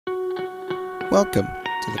Welcome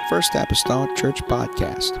to the First Apostolic Church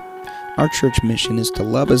Podcast. Our church mission is to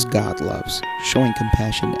love as God loves, showing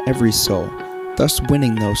compassion to every soul, thus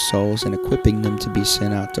winning those souls and equipping them to be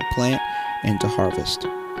sent out to plant and to harvest.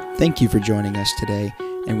 Thank you for joining us today,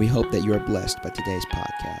 and we hope that you are blessed by today's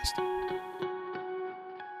podcast.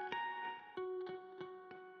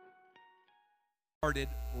 Started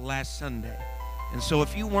last Sunday, and so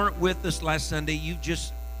if you weren't with us last Sunday, you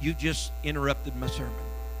just interrupted my sermon.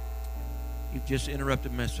 You just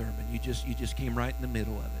interrupted my sermon. You just came right in the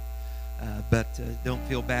middle of it. But don't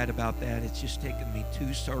feel bad about that. It's just taken me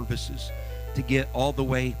 2 services to get all the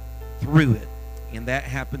way through it, and that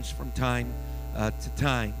happens from time to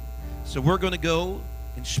time. So we're going to go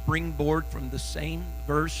and springboard from the same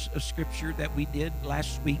verse of Scripture that we did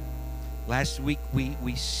last week. Last week we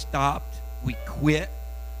stopped, we quit,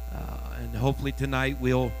 and hopefully tonight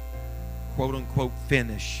we'll quote-unquote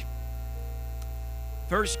finish.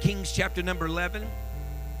 1 Kings chapter number 11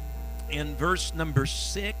 and verse number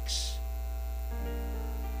 6.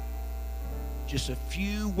 Just a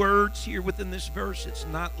few words here within this verse. It's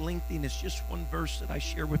not lengthy, and it's just one verse that I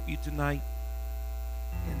share with you tonight.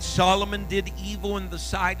 And Solomon did evil in the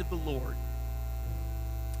sight of the Lord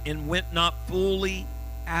and went not fully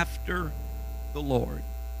after the Lord,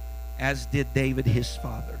 as did David his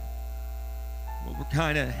father. What we're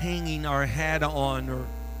kind of hanging our hat on, or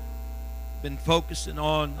been focusing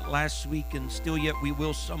on last week, and still yet we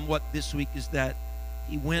will somewhat this week, is that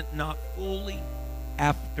he went not fully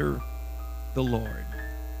after the Lord.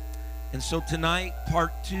 And so tonight,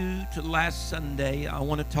 part 2 to last Sunday, I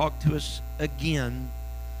want to talk to us again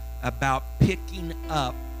about picking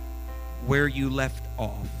up where you left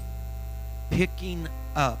off. Picking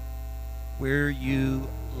up where you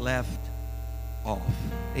left off.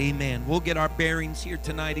 Amen. We'll get our bearings here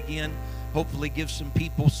tonight again. Hopefully give some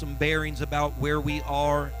people some bearings about where we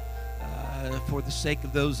are for the sake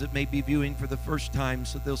of those that may be viewing for the first time,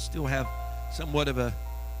 so they'll still have somewhat of a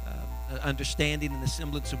understanding and the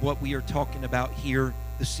semblance of what we are talking about here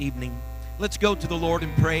this evening. Let's go to the Lord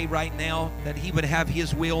and pray right now that He would have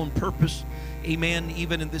His will and purpose, amen,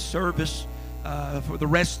 even in this service for the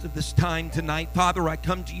rest of this time tonight. Father, I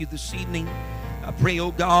come to you this evening. I pray,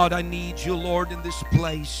 oh God, I need you, Lord, in this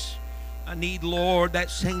place. I need, Lord, that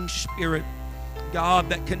same Spirit, God,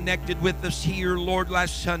 that connected with us here, Lord,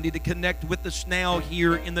 last Sunday, to connect with us now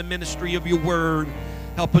here in the ministry of your word.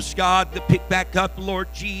 Help us, God, to pick back up, Lord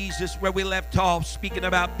Jesus, where we left off, speaking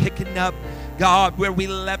about picking up, God, where we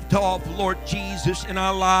left off, Lord Jesus, in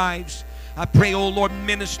our lives. I pray, oh Lord,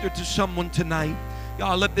 minister to someone tonight.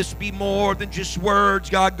 God, let this be more than just words,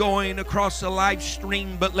 God, going across the live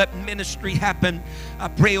stream, but let ministry happen. I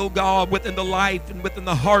pray, oh God, within the life and within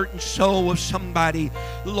the heart and soul of somebody.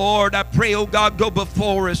 Lord, I pray, oh God, go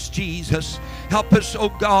before us, Jesus. Help us, oh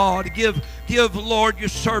God. Give, Lord, your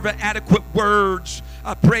servant adequate words.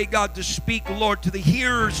 I pray, God, to speak, Lord, to the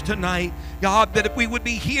hearers tonight. God, that if we would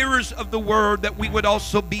be hearers of the word, that we would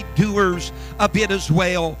also be doers of it as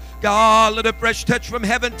well. God, let a fresh touch from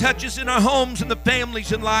heaven touch us in our homes and the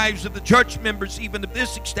families and lives of the church members, even of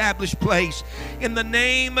this established place. In the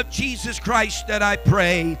name of Jesus Christ that I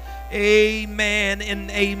pray. Amen and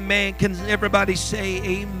amen. Can everybody say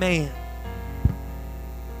amen?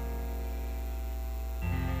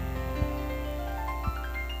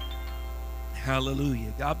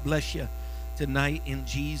 Hallelujah. God bless you tonight in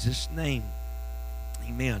Jesus' name.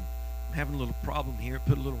 Amen. I'm having a little problem here.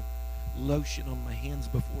 Put a little lotion on my hands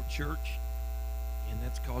before church, and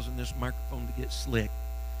that's causing this microphone to get slick.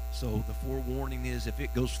 So the forewarning is, if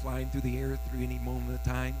it goes flying through the air through any moment of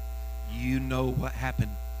time, you know what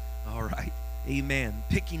happened. All right. Amen.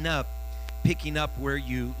 Picking up where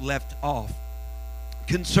you left off.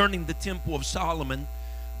 Concerning the temple of Solomon,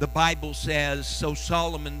 the Bible says, so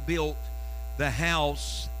Solomon built the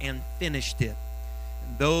house and finished it.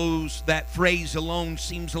 And that phrase alone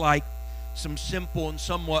seems like some simple and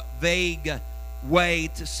somewhat vague way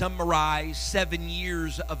to summarize 7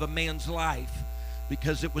 years of a man's life,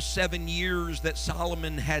 because it was 7 years that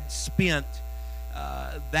Solomon had spent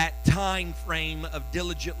that time frame of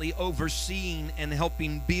diligently overseeing and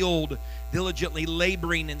helping build, diligently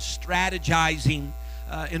laboring and strategizing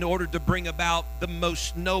in order to bring about the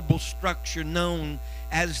most noble structure known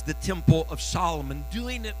as the Temple of Solomon,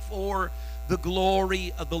 doing it for the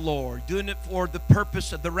glory of the Lord, doing it for the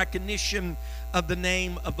purpose of the recognition of the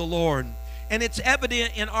name of the Lord. And it's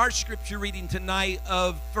evident in our scripture reading tonight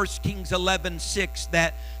of 1 Kings 11:6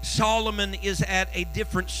 that Solomon is at a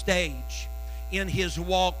different stage in his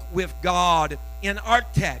walk with God in our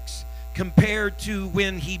text compared to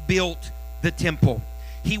when he built the temple.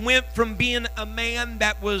 He went from being a man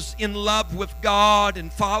that was in love with God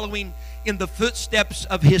and following in the footsteps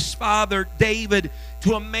of his father David,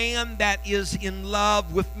 to a man that is in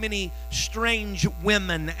love with many strange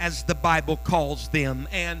women, as the Bible calls them,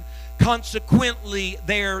 and consequently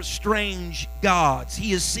their strange gods.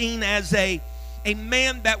 He is seen as a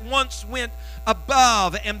man that once went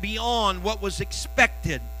above and beyond what was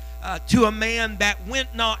expected, to a man that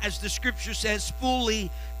went not, as the scripture says,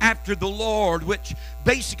 fully after the Lord, which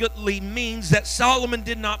basically means that Solomon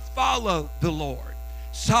did not follow the Lord.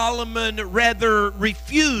 Solomon rather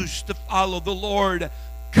refused to follow the Lord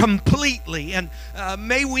completely. And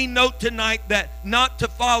may we note tonight that not to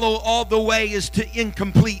follow all the way is to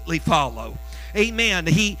incompletely follow. Amen.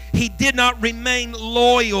 He did not remain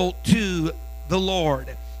loyal to the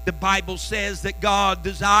Lord. The Bible says that God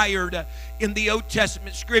desired in the Old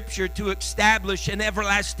Testament scripture to establish an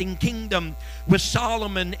everlasting kingdom with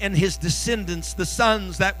Solomon and his descendants, the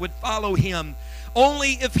sons that would follow him,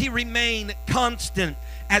 only if he remained constant,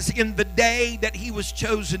 as in the day that he was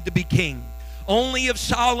chosen to be king. Only if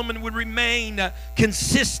Solomon would remain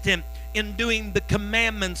consistent in doing the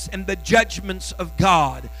commandments and the judgments of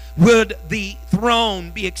God would the throne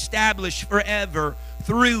be established forever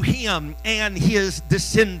through him and his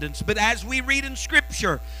descendants. But as we read in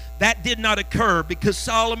Scripture, that did not occur because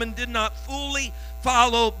Solomon did not fully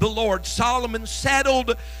follow the Lord. Solomon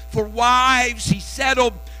settled for wives. He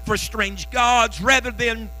settled for strange gods rather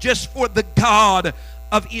than just for the God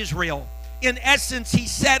of Israel. In essence, he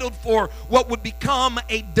settled for what would become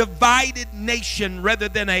a divided nation rather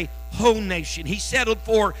than a whole nation. He settled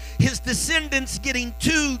for his descendants getting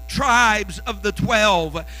 2 tribes of the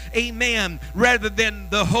 12, amen, rather than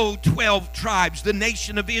the whole 12 tribes. The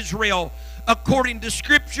nation of Israel, according to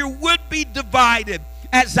Scripture, would be divided,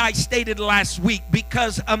 as I stated last week,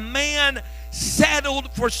 because a man settled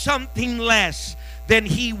for something less than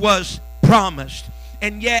he was promised.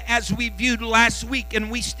 And yet, as we viewed last week, and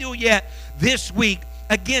we still yet this week,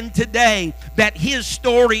 again today, that his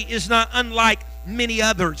story is not unlike many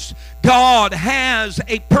others. God has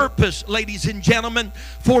a purpose, ladies and gentlemen,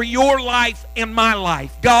 for your life and my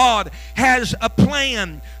life. God has a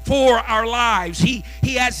plan for our lives. He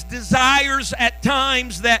has desires at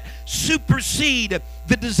times that supersede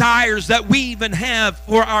the desires that we even have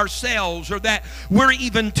for ourselves, or that we're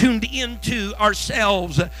even tuned into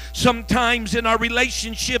ourselves. Sometimes in our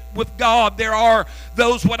relationship with God, there are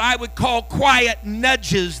those what I would call quiet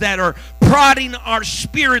nudges that are prodding our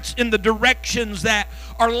spirits in the directions that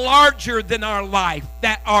are larger than our life,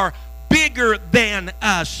 that are bigger than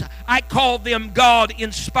us. I call them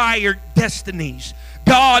God-inspired destinies.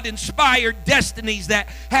 God-inspired destinies that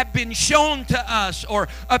have been shown to us, or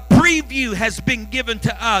a preview has been given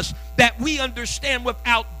to us, that we understand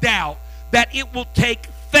without doubt that it will take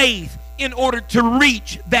faith in order to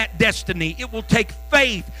reach that destiny. It will take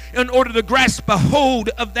faith in order to grasp a hold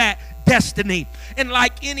of that destiny. And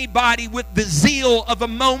like anybody, with the zeal of a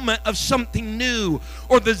moment of something new,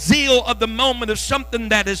 or the zeal of the moment of something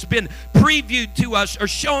that has been previewed to us or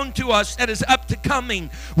shown to us that is up to coming,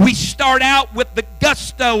 we start out with the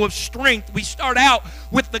gusto of strength. We start out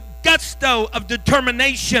with the gusto of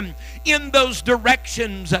determination in those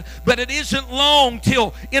directions. But it isn't long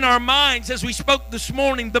till in our minds, as we spoke this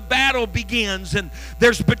morning, the battle begins, and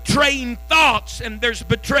there's betraying thoughts, and there's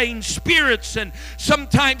betraying spirits, and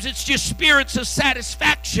sometimes it's just spirits of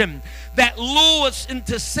satisfaction that lure us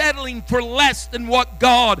into settling for less than what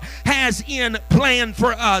God has in plan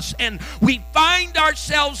for us. And we find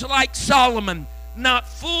ourselves like Solomon, not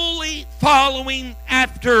fully following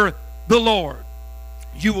after the Lord.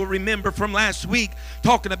 You will remember from last week,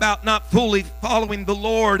 talking about not fully following the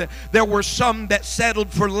Lord, there were some that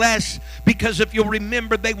settled for less because, if you'll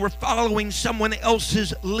remember, they were following someone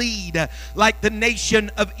else's lead, like the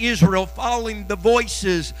nation of Israel, following the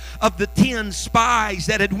voices of the 10 spies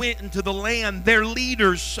that had went into the land, their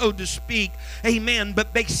leaders, so to speak. Amen.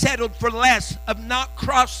 But they settled for less, of not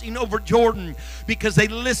crossing over Jordan, because they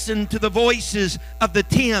listened to the voices of the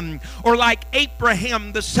 10. Or like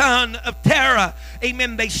Abraham, the son of Terah,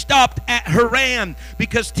 amen, they stopped at Haran,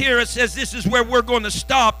 because Terah says, this is where we're going to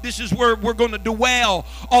stop, this is where we're going to dwell,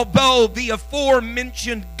 although the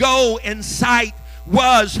aforementioned goal and site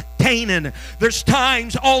was Canaan. There's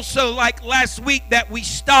times also, like last week, that we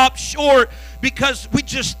stopped short because we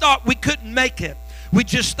just thought we couldn't make it. We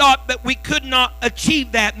just thought that we could not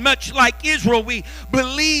achieve that. Much like Israel, we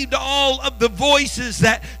believed all of the voices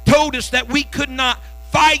that told us that we could not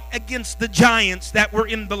fight against the giants that were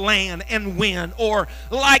in the land and win. Or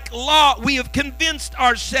like Lot, we have convinced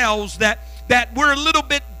ourselves that that we're a little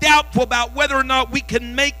bit doubtful about whether or not we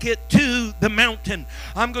can make it to the mountain.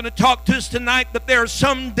 I'm going to talk to us tonight that there are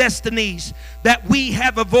some destinies that we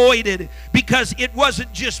have avoided because it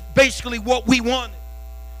wasn't just basically what we wanted.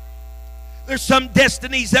 There's some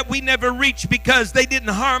destinies that we never reached because they didn't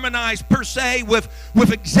harmonize per se with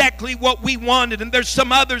exactly what we wanted. And there's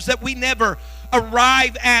some others that we never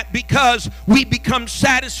arrive at because we become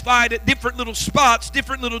satisfied at different little spots,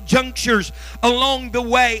 different little junctures along the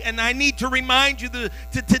way. And I need to remind you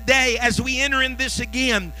today as we enter in this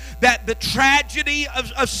again that the tragedy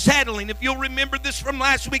of settling, if you'll remember this from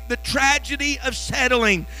last week, the tragedy of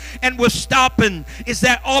settling and with stopping is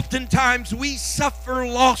that oftentimes we suffer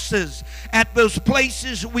losses at those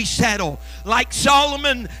places we settle. Like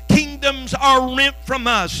Solomon, kingdoms are rent from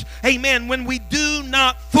us, amen, when we do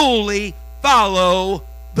not fully follow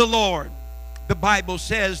the Lord. The Bible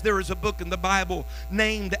says there is a book in the Bible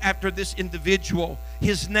named after this individual.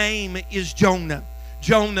 His name is Jonah.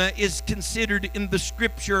 Jonah is considered in the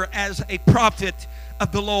scripture as a prophet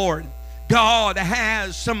of the Lord. God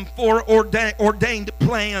has some foreordained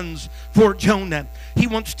plans for Jonah. He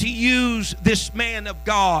wants to use this man of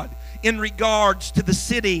God in regards to the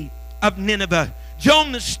city of Nineveh.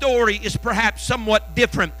 Jonah's story is perhaps somewhat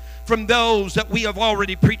different from those that we have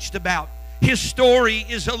already preached about. His story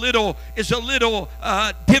is a little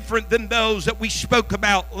different than those that we spoke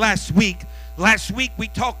about last week. Last week we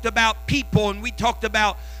talked about people and we talked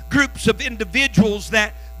about groups of individuals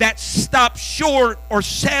that stopped short or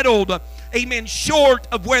settled, amen, short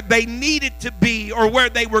of where they needed to be or where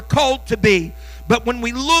they were called to be. But when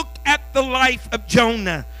we look at the life of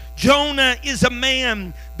Jonah, Jonah is a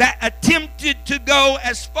man that attempted to go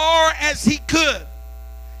as far as he could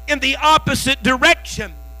in the opposite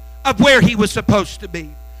direction of where he was supposed to be.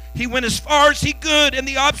 He went as far as he could in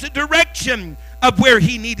the opposite direction of where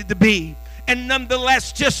he needed to be. And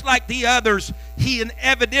nonetheless, just like the others, he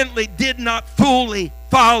evidently did not fully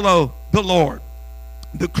follow the Lord.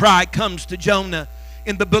 The cry comes to Jonah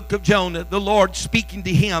in the book of Jonah. The Lord speaking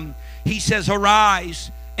to him, he says,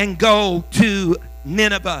 "Arise and go to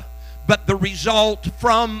Nineveh." But the result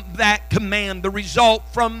from that command, the result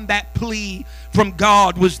from that plea from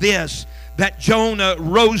God was this, that Jonah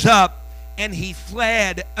rose up and he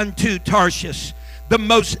fled unto Tarshish, the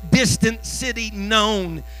most distant city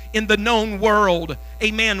known in the known world,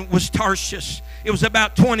 amen, was Tarshish. It was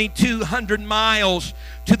about 2,200 miles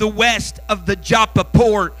to the west of the Joppa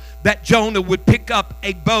port that Jonah would pick up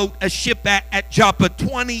a boat, a ship at Joppa,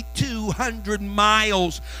 2,200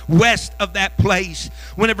 miles west of that place.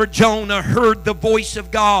 Whenever Jonah heard the voice of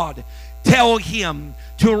God tell him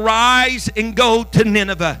to arise and go to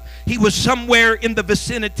Nineveh, he was somewhere in the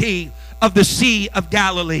vicinity of the Sea of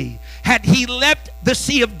Galilee. Had he left the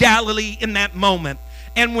Sea of Galilee in that moment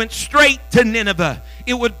and went straight to Nineveh,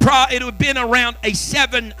 it would have been around a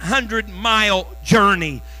 700-mile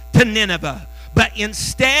journey to Nineveh. But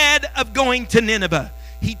instead of going to Nineveh,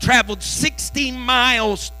 he traveled 16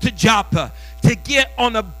 miles to Joppa to get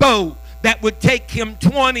on a boat that would take him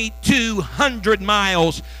 2,200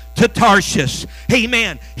 miles to Tarshish.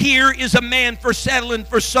 Amen. Here is a man for settling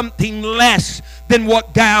for something less than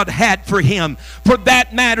what God had for him. For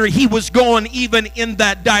that matter, he was going even in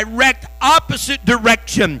the direct opposite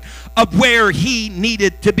direction of where he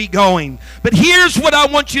needed to be going. But here's what I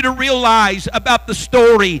want you to realize about the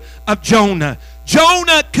story of Jonah.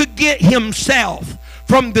 Jonah could get himself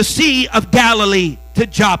from the Sea of Galilee to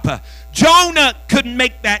Joppa. Jonah could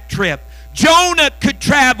make that trip. Jonah could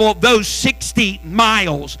travel those 60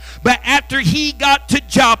 miles. But after he got to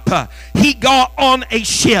Joppa, he got on a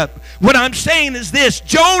ship. What I'm saying is this: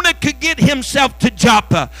 Jonah could get himself to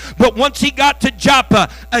Joppa, but once he got to Joppa,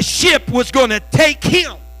 a ship was going to take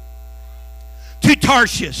him to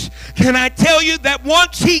Tarshish. Can I tell you that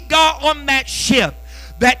once he got on that ship,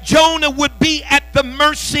 that Jonah would be at the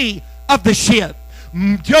mercy of the ship.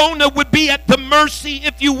 Jonah would be at the mercy,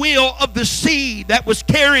 if you will, of the sea that was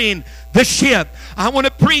carrying the ship. I want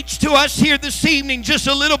to preach to us here this evening, just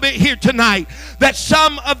a little bit here tonight, that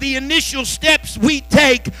some of the initial steps we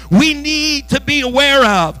take, we need to be aware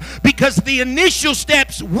of. Because the initial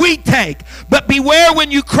steps we take, but beware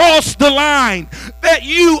when you cross the line, that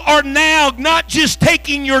you are now not just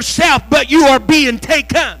taking yourself, but you are being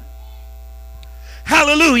taken.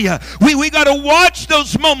 Hallelujah. We got to watch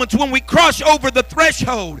those moments when we cross over the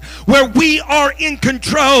threshold where we are in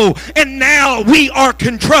control and now we are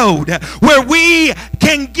controlled, where we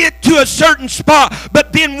can get to a certain spot,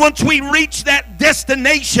 but then once we reach that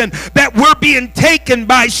destination, that we're being taken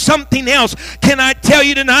by something else. Can I tell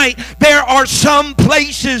you tonight, there are some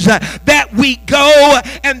places that we go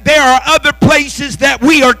and there are other places that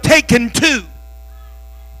we are taken to.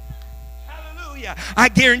 I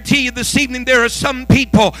guarantee you this evening there are some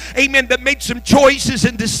people, amen, that made some choices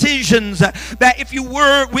and decisions that if you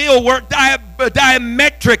will work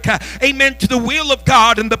diametric, amen, to the will of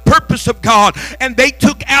God and the purpose of God, and they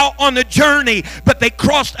took out on a journey, but they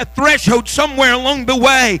crossed a threshold somewhere along the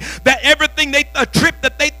way, that everything a trip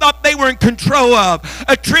that they thought they were in control of,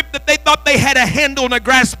 a trip that they thought they had a handle and a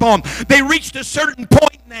grasp on, they reached a certain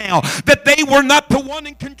point now that they were not the one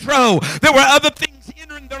in control. There were other things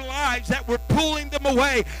entering their lives that were pulling them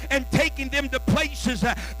away and taking them to places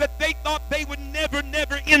that they thought they would never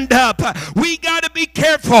end up. We got to be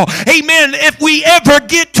careful, amen, if we ever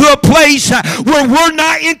get to a place where we're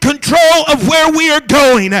not in control of where we are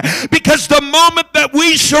going, because the moment that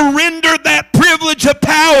we surrender that privilege of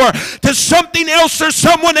power to something else or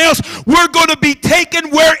someone else, we're going to be taken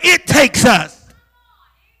where it takes us.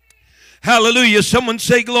 Hallelujah. Someone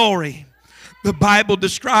say glory. The Bible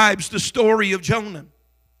describes the story of Jonah.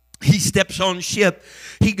 He steps on ship.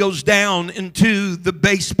 He goes down into the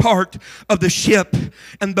base part of the ship.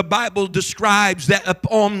 And the Bible describes that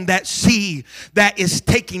upon that sea that is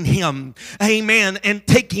taking him, amen, and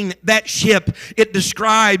taking that ship, it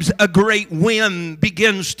describes a great wind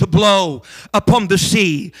begins to blow upon the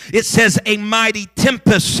sea. It says a mighty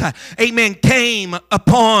tempest, amen, came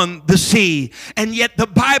upon the sea. And yet the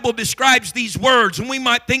Bible describes these words, and we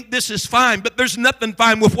might think this is fine, but there's nothing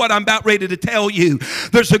fine with what I'm about ready to tell you.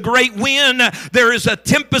 There's a great wind. There is a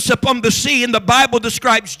tempest upon the sea, and the Bible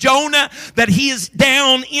describes Jonah that he is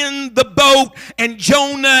down in the boat, and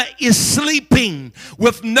Jonah is sleeping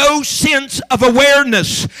with no sense of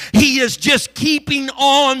awareness. He is just keeping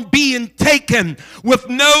on being taken with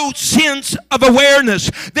no sense of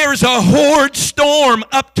awareness. There's a horrid storm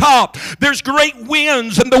up top. There's great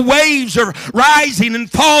winds, and the waves are rising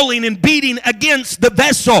and falling and beating against the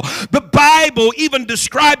vessel. The Bible even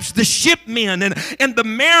describes the shipmen and the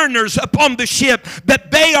mariners upon the ship that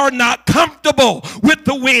they are not comfortable with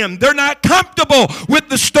the wind. They're not comfortable with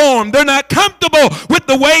the storm. They're not comfortable with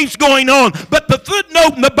the waves going on. But the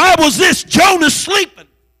footnote in the Bible is this: Jonah's sleeping.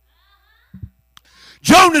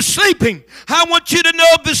 Jonah's sleeping. I want you to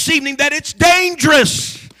know this evening that it's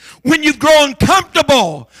dangerous when you've grown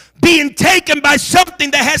comfortable being taken by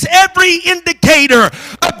something that has every indicator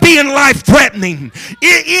of being life-threatening.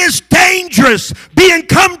 It is dangerous being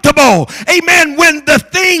comfortable, amen, when the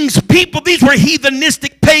things, people, these were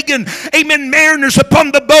heathenistic, pagan, amen, mariners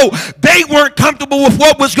upon the boat. They weren't comfortable with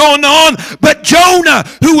what was going on, but Jonah,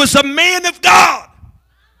 who was a man of God,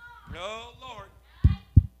 oh Lord,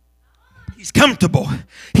 he's comfortable.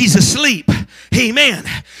 He's asleep. Amen.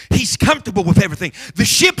 He's comfortable with everything. The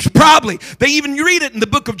ship's probably, they even read it in the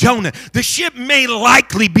book of Jonah, the ship may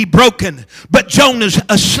likely be broken, but Jonah's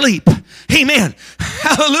asleep. Amen.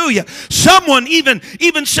 Hallelujah. Someone, even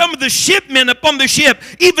some of the shipmen upon the ship,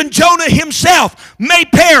 even Jonah himself may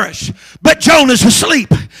perish, but Jonah's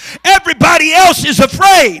asleep. Everybody else is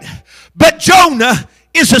afraid, but Jonah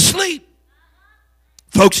is asleep.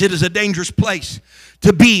 Folks, it is a dangerous place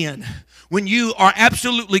to be in when you are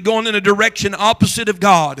absolutely going in a direction opposite of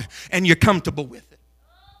God and you're comfortable with it.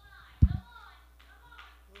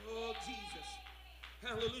 Oh, Jesus.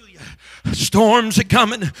 Hallelujah. Storms are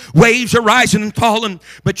coming, waves are rising and falling,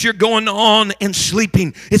 but you're going on and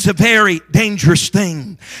sleeping. It's a very dangerous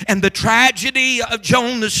thing. And the tragedy of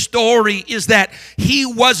Jonah's story is that he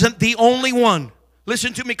wasn't the only one.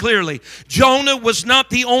 Listen to me clearly. Jonah was not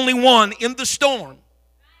the only one in the storm.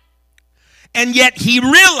 And yet he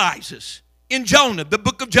realizes in Jonah, the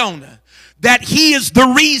book of Jonah, that he is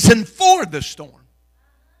the reason for the storm.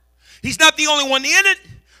 He's not the only one in it,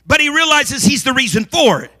 but he realizes he's the reason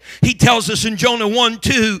for it. He tells us in Jonah 1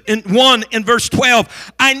 and verse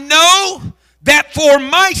 12, I know that for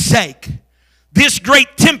my sake this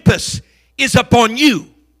great tempest is upon you.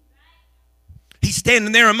 He's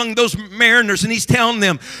standing there among those mariners and he's telling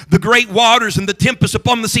them the great waters and the tempest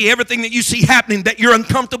upon the sea, everything that you see happening that you're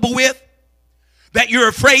uncomfortable with, that you're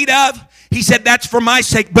afraid of. He said, that's for my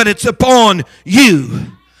sake, but it's upon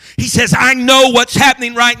you. He says, I know what's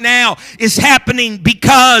happening right now is happening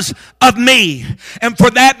because of me. And for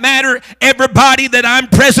that matter, everybody that I'm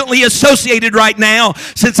presently associated right now,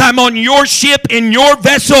 since I'm on your ship, in your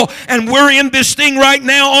vessel, and we're in this thing right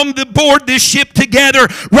now on the board, this ship together,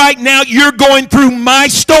 right now, you're going through my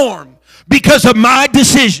storm because of my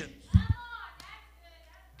decision.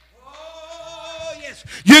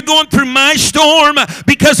 You're going through my storm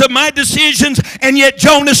because of my decisions, and yet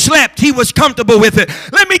Jonah slept. He was comfortable with it.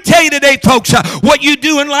 Let me tell you today, folks, what you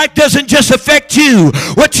do in life doesn't just affect you.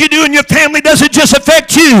 What you do in your family doesn't just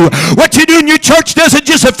affect you. What you do in your church doesn't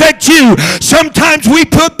just affect you. Sometimes we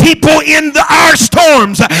put people in our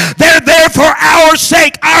storms. They're there for our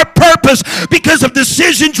sake, our purpose. us because of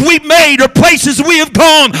decisions we've made or places we have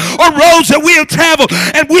gone or roads that we have traveled.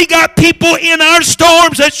 And we got people in our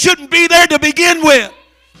storms that shouldn't be there to begin with.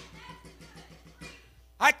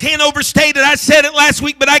 I can't overstate it. I said it last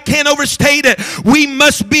week, but I can't overstate it. We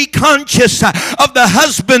must be conscious of the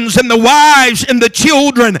husbands and the wives and the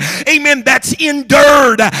children, amen, that's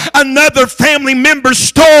endured another family member's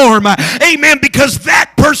storm, amen, because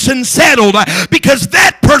that person settled, because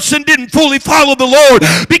that person didn't fully follow the Lord,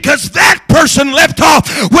 because that person left off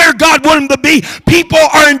where God wanted them to be. People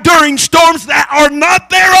are enduring storms that are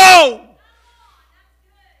not their own.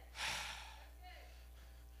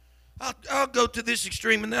 I'll go to this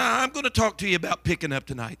extreme, and now I'm going to talk to you about picking up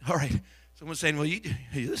tonight. All right. Someone's saying, well,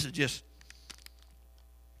 this is just,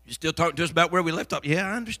 you're still talking to us about where we left off. Yeah,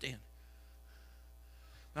 I understand.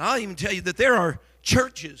 I'll even tell you that there are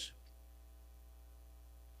churches.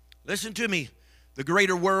 Listen to me, the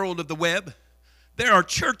greater world of the web. There are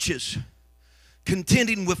churches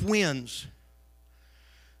contending with winds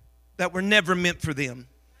that were never meant for them.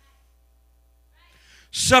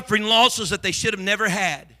 Suffering losses that they should have never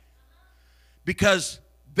had, because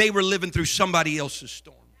they were living through somebody else's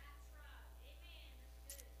storm.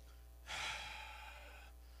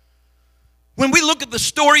 When we look at the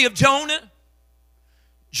story of Jonah,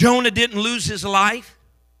 Jonah didn't lose his life.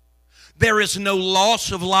 There is no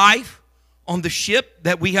loss of life on the ship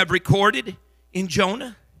that we have recorded in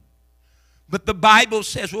Jonah. But the Bible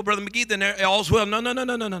says, well, Brother McGee, then all's well.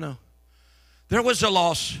 No. There was a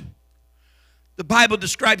loss. The Bible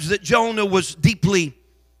describes that Jonah was deeply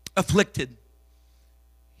afflicted.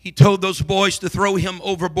 He told those boys to throw him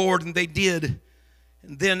overboard, and they did.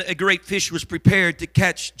 And then a great fish was prepared to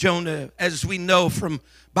catch Jonah. As we know from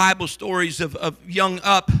Bible stories of young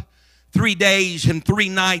up, 3 days and 3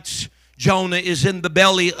 nights, Jonah is in the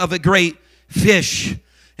belly of a great fish.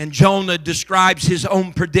 And Jonah describes his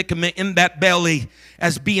own predicament in that belly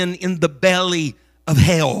as being in the belly of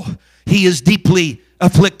hell. He is deeply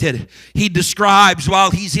afflicted. He describes while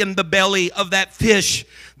he's in the belly of that fish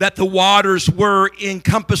that the waters were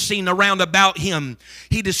encompassing around about him.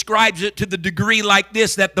 He describes it to the degree like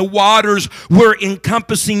this, that the waters were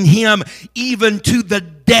encompassing him even to the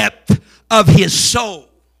depth of his soul.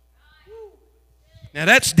 Now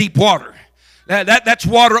that's deep water. That's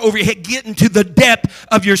water over your head, getting to the depth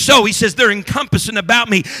of your soul. He says they're encompassing about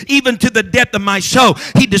me, even to the depth of my soul.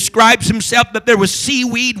 He describes himself that there was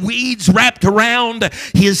seaweed, weeds wrapped around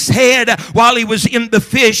his head while he was in the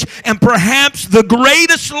fish. And perhaps the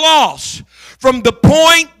greatest loss from the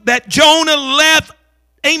point that Jonah left,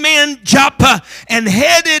 amen, Joppa and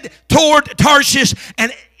headed toward Tarshish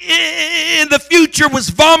and in the future was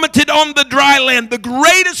vomited on the dry land. The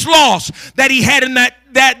greatest loss that he had in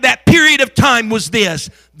that period of time was this: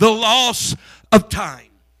 the loss of time.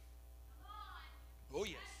 Oh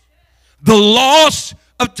yes. The loss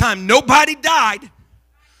of time. Nobody died.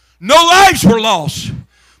 No lives were lost.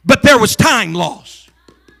 But there was time lost.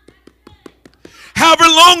 However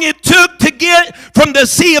long it took to get from the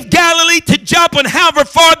Sea of Galilee to Joppa, and however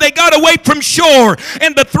far they got away from shore,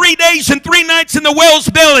 and the 3 days and 3 nights in the whale's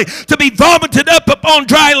belly to be vomited up upon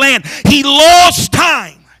dry land, he lost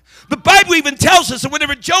time. The Bible even tells us that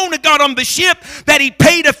whenever Jonah got on the ship, that he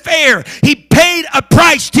paid a fare. He paid a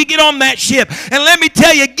price to get on that ship. And let me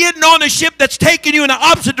tell you, getting on a ship that's taking you in the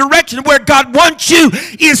opposite direction of where God wants you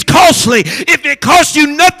is costly. If it costs you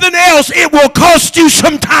nothing else, it will cost you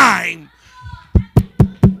some time.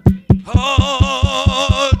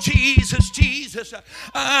 Oh, Jesus.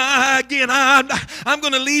 Again, I'm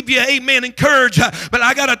going to leave you, amen, encouraged. But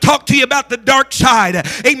I got to talk to you about the dark side.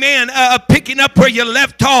 Amen. Picking up where you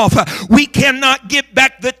left off. We cannot get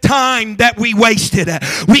back the time that we wasted.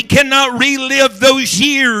 We cannot relive those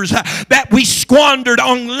years that we squandered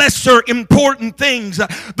on lesser important things.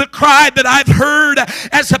 The cry that I've heard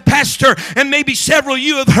as a pastor, and maybe several of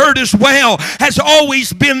you have heard as well, has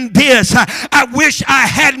always been this: I wish I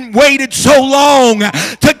hadn't waited so long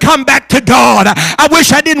to come back to God. I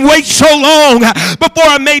wish I didn't wait so long before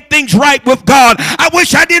I made things right with God. I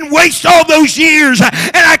wish I didn't waste all those years and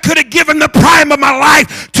I could have given the prime of my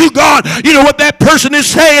life to God. You know what that person is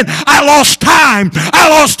saying? I lost time. I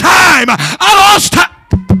lost time. I lost time.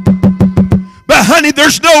 But honey,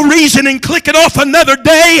 there's no reason in clicking off another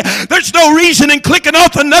day. There's no reason in clicking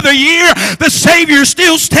off another year. The Savior's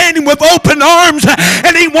still standing with open arms,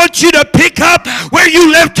 and He wants you to pick up where you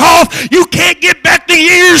left off. You can't get back the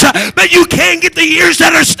years, but you can get the years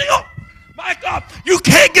that are still, my God, you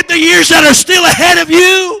can't get the years that are still ahead of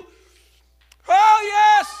you. Oh,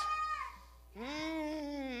 yes.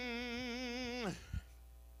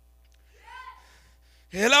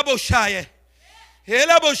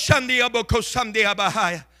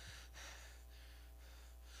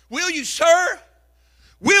 Will you, sir?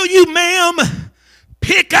 Will you, ma'am,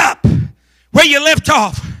 pick up where you left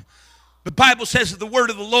off? The Bible says that the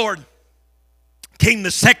word of the Lord came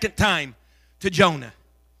the second time to Jonah.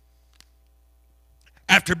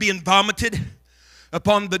 After being vomited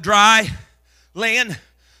upon the dry land,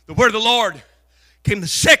 the word of the Lord came the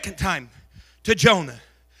second time to Jonah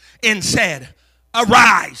and said,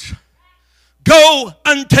 arise, go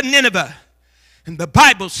unto Nineveh. And the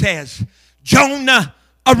Bible says, Jonah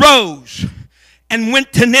arose and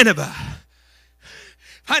went to Nineveh.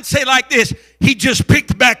 I'd say like this, he just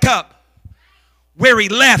picked back up where he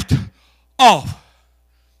left off.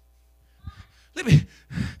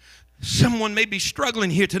 Someone may be struggling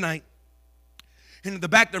here tonight. And in the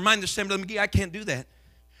back of their mind, they're saying, Brother McGee, I can't do that.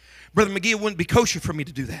 Brother McGee, it wouldn't be kosher for me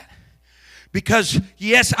to do that. Because,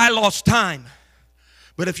 yes, I lost time.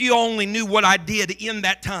 But if you only knew what I did in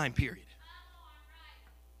that time period.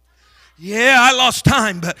 Yeah, I lost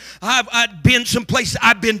time, but I've been someplace,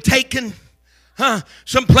 I've been taken.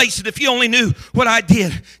 Some places, if you only knew what I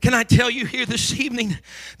did. Can I tell you here this evening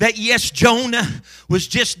that yes, Jonah was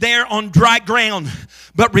just there on dry ground.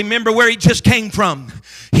 But remember where he just came from.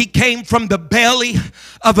 He came from the belly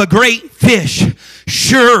of a great fish.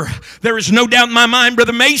 Sure, there is no doubt in my mind,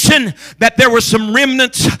 Brother Mason, that there were some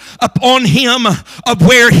remnants upon him of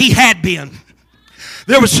where he had been.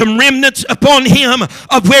 There was some remnants upon him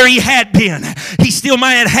of where he had been. He still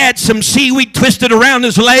might have had some seaweed twisted around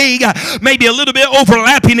his leg, maybe a little bit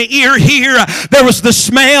overlapping the ear here. There was the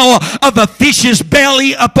smell of a fish's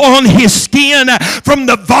belly upon his skin from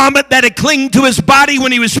the vomit that had clung to his body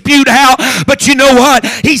when he was spewed out. But you know what?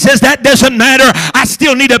 He says that doesn't matter. I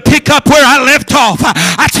still need to pick up where I left off.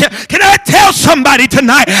 Can I tell somebody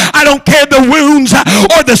tonight? I don't care the wounds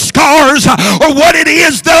or the scars or what it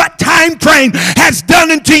is that time frame has done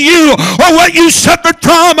unto you, or what you suffered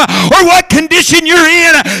from, or what condition you're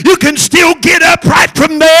in. You can still get up right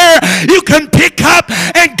from there. You can pick up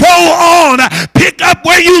and go on. Pick up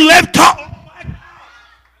where you left off.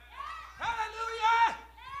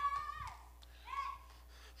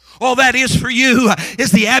 All that is for you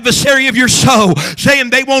is the adversary of your soul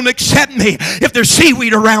saying they won't accept me if there's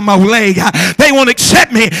seaweed around my leg. They won't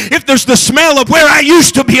accept me if there's the smell of where I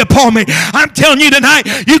used to be upon me. I'm telling you tonight,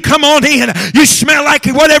 you come on in. You smell like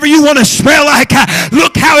whatever you want to smell like.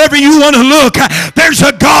 Look however you want to look. There's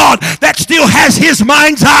a God that still has his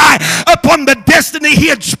mind's eye upon the destiny he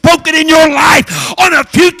had spoken in your life, on a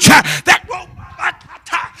future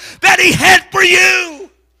that he had for you.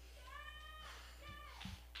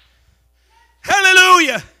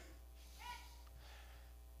 Hallelujah.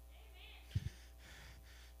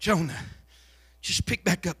 Jonah, just pick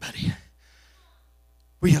back up, buddy,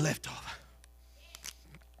 where you left off.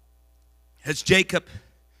 As Jacob,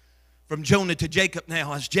 from Jonah to Jacob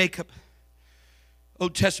now, as Jacob,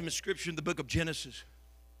 Old Testament scripture in the book of Genesis.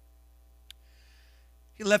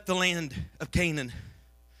 He left the land of Canaan.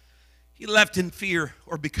 He left in fear,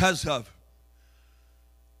 or because of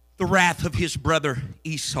the wrath of his brother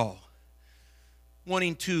Esau,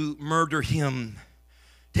 wanting to murder him,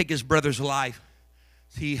 take his brother's life.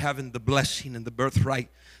 He having the blessing and the birthright.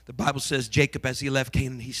 The Bible says Jacob, as he left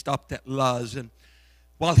Canaan, he stopped at Luz. And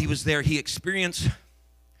while he was there, he experienced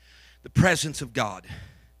the presence of God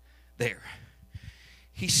there.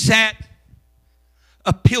 He sat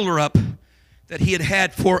a pillar up that he had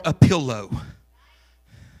had for a pillow.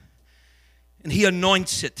 And he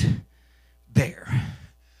anoints it there.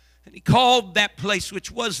 And he called that place,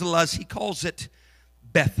 which was Luz, he calls it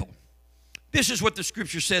Bethel. This is what the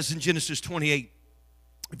scripture says in Genesis 28,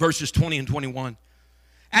 verses 20 and 21.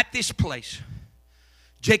 At this place,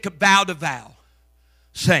 Jacob vowed a vow,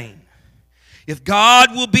 saying, if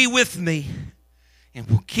God will be with me and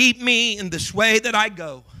will keep me in this way that I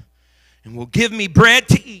go, and will give me bread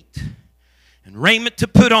to eat and raiment to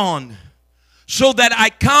put on, so that I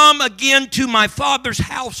come again to my father's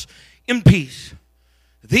house in peace,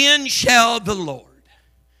 then shall the Lord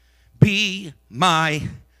be my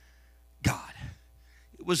God.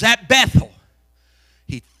 It was at Bethel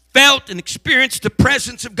he felt and experienced the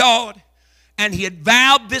presence of God, and he had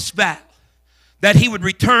vowed this vow that he would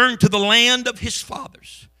return to the land of his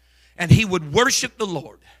fathers and he would worship the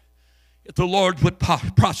Lord if the Lord would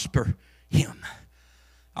prosper him.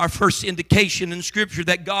 Our first indication in scripture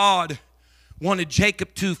that God wanted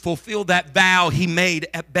Jacob to fulfill that vow he made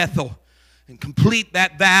at Bethel and complete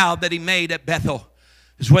that vow that he made at Bethel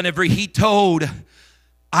is whenever he told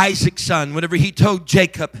Isaac's son, whenever he told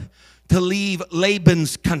Jacob to leave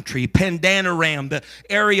Laban's country, Pandanaram, the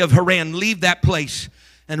area of Haran, leave that place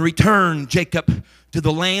and return, Jacob, to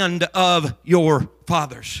the land of your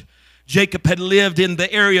fathers. Jacob had lived in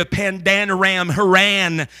the area of Pandanaram,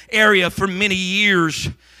 Haran area for many years.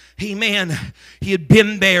 He had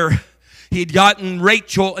been there. He had gotten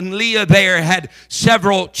Rachel and Leah there, had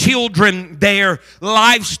several children there,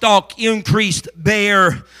 livestock increased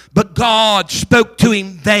there. But God spoke to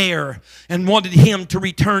him there and wanted him to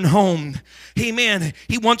return home. Amen.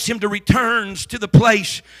 He wants him to return to the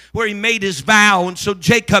place where he made his vow. And so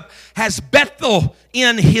Jacob has Bethel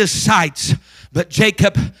in his sights. But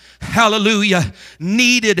Jacob, hallelujah,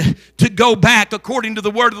 needed to go back according to the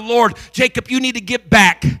word of the Lord. Jacob, you need to get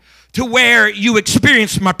back to where you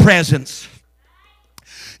experienced my presence.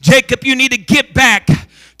 Jacob, you need to get back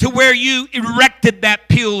to where you erected that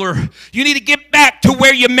pillar. You need to get back to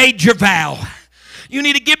where you made your vow. You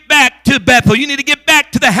need to get back to Bethel. You need to get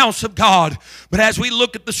back to the house of God. But as we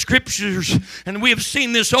look at the scriptures, and we have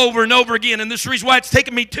seen this over and over again, and this is the reason why it's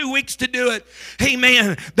taken me 2 weeks to do it,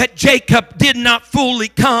 amen, that Jacob did not fully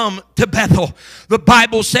come to Bethel. The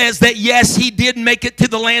Bible says that yes, he did make it to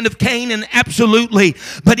the land of Canaan, absolutely,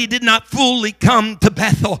 but he did not fully come to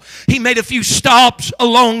Bethel. He made a few stops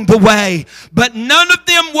along the way, but none of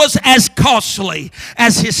them was as costly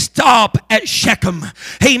as his stop at Shechem.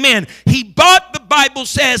 Amen. He bought, the Bible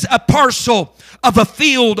says, a parcel of a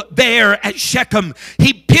field there at Shechem.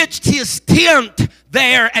 He pitched his tent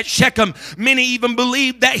there at Shechem. Many even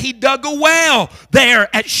believe that he dug a well there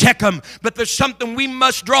at Shechem. But there's something we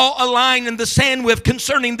must draw a line in the sand with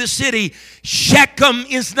concerning the city. Shechem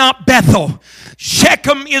is not Bethel.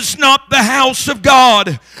 Shechem is not the house of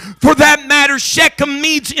God. For that matter, Shechem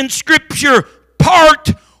means in Scripture part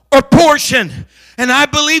or portion. And I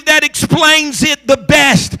believe that explains it the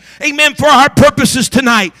best. Amen. For our purposes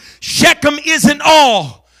tonight. Shechem isn't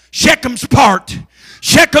all. Shechem's part.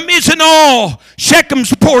 Shechem isn't all.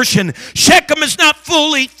 Shechem's portion. Shechem is not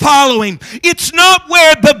fully following. It's not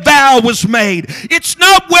where the vow was made. It's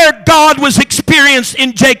not where God was experienced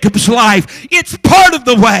in Jacob's life. It's part of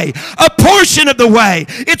the way. A portion of the way.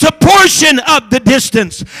 It's a portion of the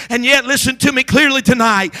distance. And yet, listen to me clearly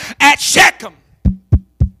tonight. At Shechem,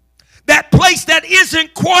 that place that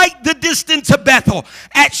isn't quite the distance of Bethel.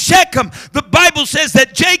 At Shechem, the Bible says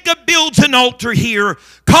that Jacob builds an altar here,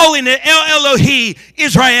 calling it El Elohi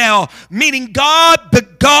Israel, meaning God, the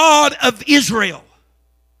God of Israel.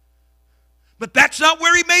 But that's not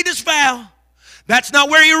where he made his vow. That's not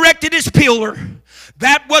where he erected his pillar.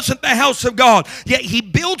 That wasn't the house of God. Yet he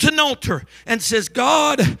builds an altar and says,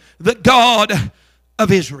 God, the God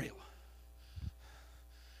of Israel.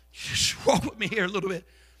 Just walk with me here a little bit.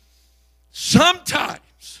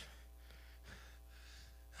 Sometimes,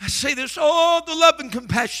 I say this, oh, the love and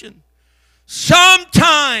compassion.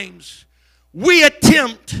 Sometimes we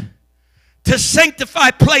attempt to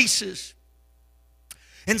sanctify places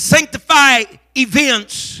and sanctify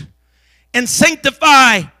events and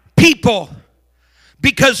sanctify people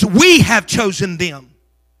because we have chosen them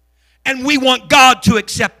and we want God to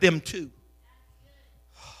accept them too.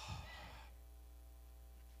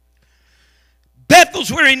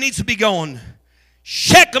 Bethel's where he needs to be going.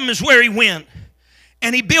 Shechem is where he went.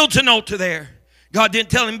 And he builds an altar there. God didn't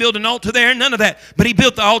tell him to build an altar there, none of that. But he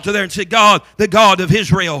built the altar there and said, God, the God of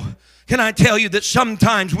Israel. Can I tell you that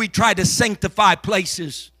sometimes we try to sanctify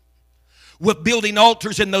places with building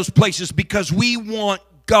altars in those places because we want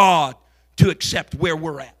God to accept where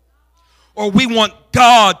we're at. Or we want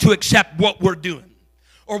God to accept what we're doing.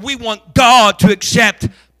 Or we want God to accept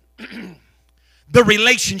the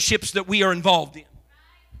relationships that we are involved in.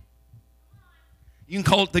 You can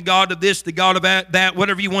call it the God of this, the God of that,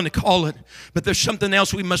 whatever you want to call it. But there's something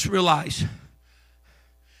else we must realize.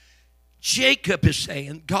 Jacob is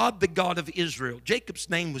saying, God, the God of Israel. Jacob's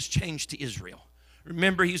name was changed to Israel.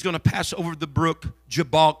 Remember, he's going to pass over the brook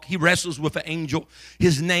Jabbok. He wrestles with an angel.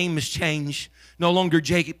 His name is changed. No longer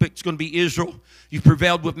Jacob, it's going to be Israel. You've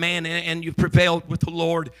prevailed with man and you've prevailed with the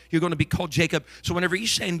Lord. You're going to be called Jacob. So whenever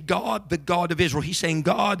he's saying God, the God of Israel, he's saying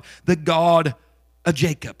God, the God of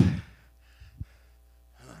Jacob.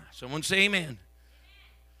 Someone say amen.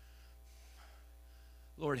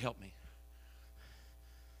 Lord, help me.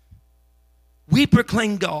 We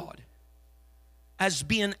proclaim God as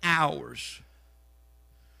being ours.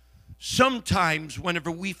 Sometimes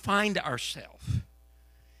whenever we find ourselves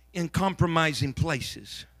in compromising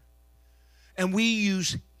places and we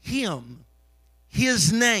use him,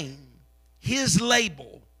 his name, his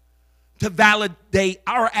label to validate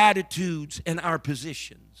our attitudes and our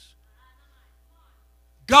positions.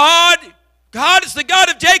 God is the God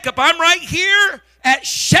of Jacob. I'm right here at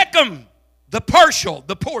Shechem, the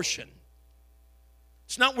portion.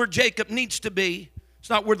 It's not where Jacob needs to be. It's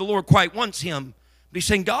not where the Lord quite wants him. But he's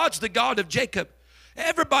saying God's the God of Jacob.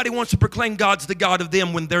 Everybody wants to proclaim God's the God of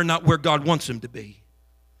them when they're not where God wants them to be.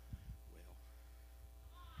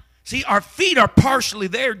 See, our feet are partially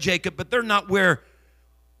there, Jacob, but they're not where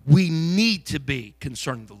we need to be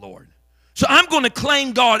concerning the Lord. So I'm going to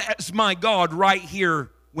claim God as my God right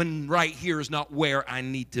here when right here is not where I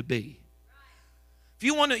need to be. If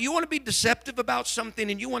you want to be deceptive about something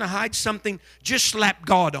and you want to hide something, just slap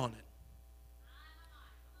God on it.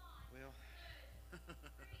 Well,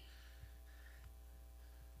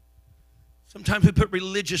 sometimes we put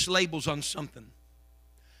religious labels on something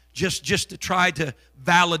just to try to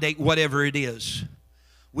validate whatever it is.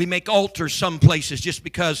 We make altars some places just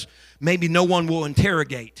because maybe no one will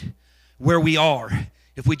interrogate where we are.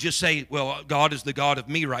 If we just say, well, God is the God of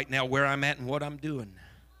me right now, where I'm at and what I'm doing.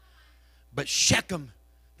 But Shechem,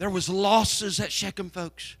 there was losses at Shechem,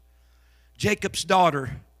 folks. Jacob's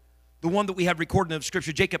daughter, the one that we have recorded in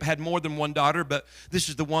Scripture, Jacob had more than one daughter, but this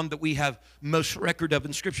is the one that we have most record of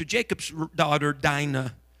in Scripture. Jacob's daughter,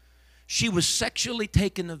 Dinah, she was sexually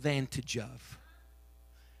taken advantage of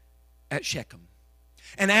at Shechem.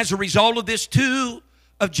 And as a result of this, two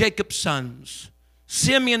of Jacob's sons,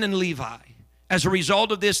 Simeon and Levi, as a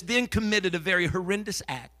result of this, then committed a very horrendous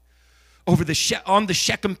act on the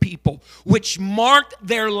Shechem people, which marked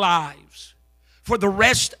their lives for the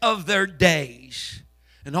rest of their days.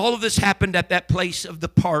 And all of this happened at that place of the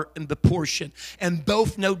part and the portion. And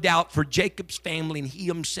both, no doubt, for Jacob's family and he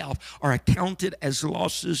himself are accounted as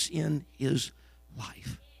losses in his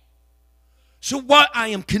life. So what I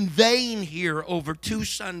am conveying here over 2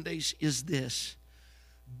 Sundays is this.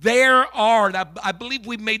 There are, I believe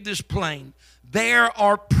we made this plain, there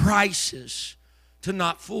are prices to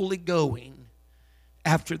not fully going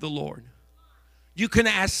after the Lord. You can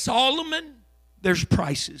ask Solomon, there's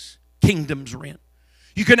prices, kingdom's rent.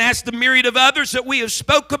 You can ask the myriad of others that we have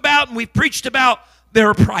spoke about and we've preached about, there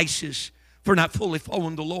are prices for not fully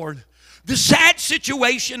following the Lord. The sad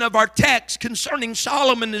situation of our text concerning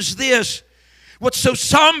Solomon is this. What's so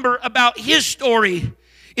somber about his story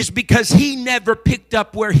is because he never picked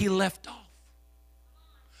up where he left off.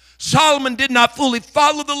 Solomon did not fully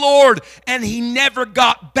follow the Lord, and he never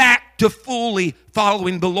got back to fully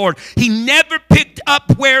following the Lord. He never picked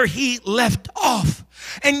up where he left off.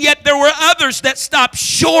 And yet there were others that stopped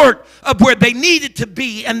short of where they needed to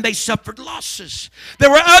be, and they suffered losses.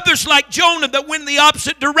 There were others like Jonah that went the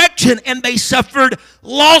opposite direction, and they suffered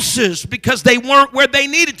losses because they weren't where they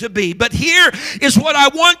needed to be. But here is what I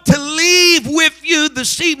want to leave with you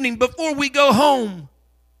this evening before we go home.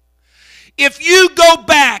 If you go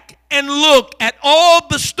back and look at all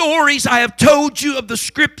the stories I have told you of the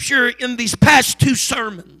Scripture in these past 2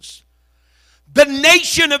 sermons, the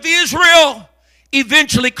nation of Israel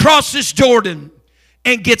eventually crosses Jordan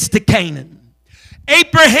and gets to Canaan.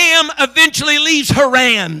 Abraham eventually leaves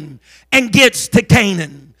Haran and gets to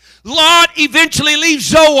Canaan. Lot eventually leaves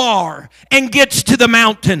Zoar and gets to the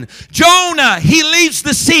mountain. Jonah, he leaves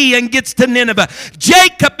the sea and gets to Nineveh.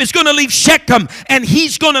 Jacob is going to leave Shechem and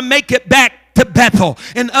he's going to make it back to Bethel.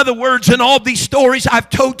 In other words, in all these stories I've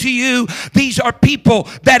told to you, these are people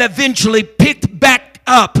that eventually picked back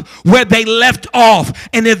up where they left off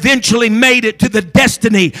and eventually made it to the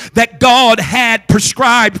destiny that God had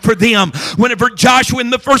prescribed for them. Whenever Joshua, in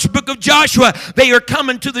the first book of Joshua, they are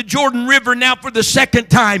coming to the Jordan River now for the 2nd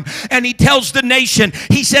time, and he tells the nation,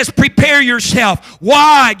 he says, prepare yourself.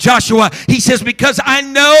 Why, Joshua? He says, because I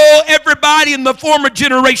know everybody in the former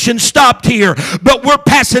generation stopped here, but we're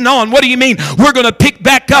passing on. What do you mean? We're going to pick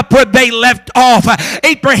back up where they left off.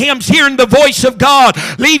 Abraham's hearing the voice of God.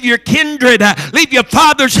 Leave your kindred, leave your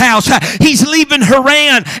father's house. He's leaving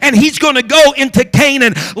Haran and he's going to go into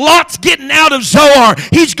Canaan. Lot's getting out of Zoar.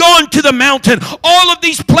 He's going to the mountain. All of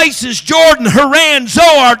these places, Jordan, Haran,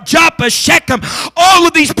 Zoar, Joppa, Shechem, all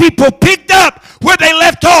of these people picked up where they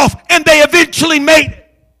left off and they eventually made it.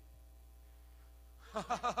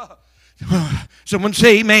 Someone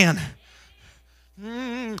say amen.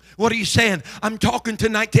 What are you saying? I'm talking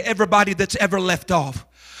tonight to everybody that's ever left off.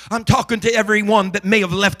 I'm talking to everyone that may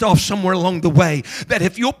have left off somewhere along the way. That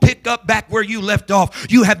if you'll pick up back where you left off,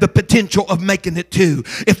 you have the potential of making it too.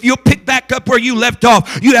 If you'll pick back up where you left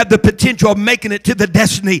off, you have the potential of making it to the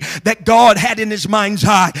destiny that God had in his mind's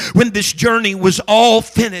eye when this journey was all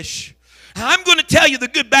finished. I'm going to tell you the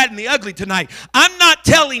good, bad, and the ugly tonight. I'm not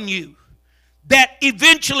telling you that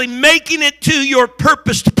eventually making it to your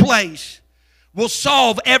purposed place will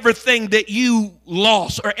solve everything that you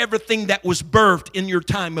lost or everything that was birthed in your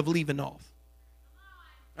time of leaving off.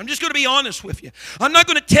 I'm just going to be honest with you. I'm not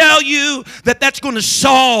going to tell you that that's going to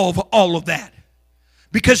solve all of that.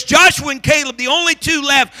 Because Joshua and Caleb, the only 2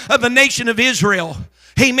 left of the nation of Israel,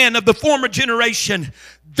 amen, of the former generation,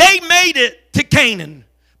 they made it to Canaan,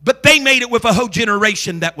 but they made it with a whole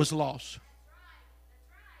generation that was lost.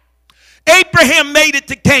 Abraham made it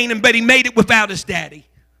to Canaan, but he made it without his daddy.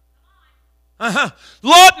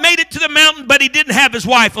 Lot made it to the mountain, but he didn't have his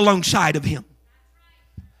wife alongside of him.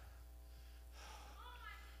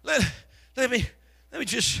 Let me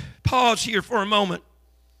just pause here for a moment.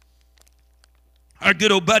 Our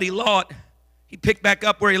good old buddy Lot, he picked back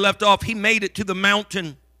up where he left off. He made it to the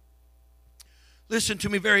mountain. Listen to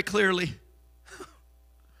me very clearly.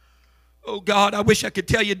 Oh God, I wish I could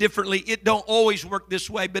tell you differently. It don't always work this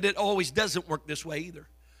way, but it always doesn't work this way either.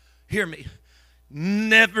 Hear me.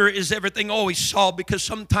 Never is everything always solved, because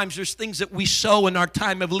sometimes there's things that we sow in our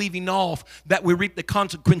time of leaving off that we reap the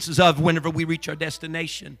consequences of whenever we reach our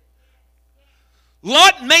destination.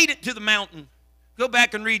 Lot made it to the mountain. Go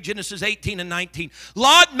back and read Genesis 18 and 19.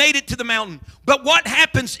 Lot made it to the mountain. But what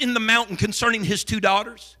happens in the mountain concerning his two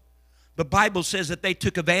daughters? The Bible says that they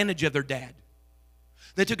took advantage of their dad.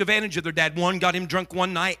 They took advantage of their dad. One got him drunk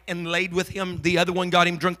one night and laid with him. The other one got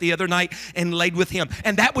him drunk the other night and laid with him.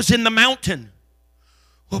 And that was in the mountain.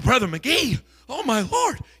 Well, Brother McGee, oh my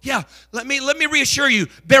Lord. Yeah, let me reassure you.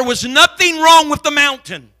 There was nothing wrong with the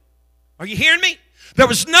mountain. Are you hearing me? There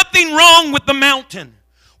was nothing wrong with the mountain.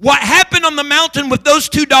 What happened on the mountain with those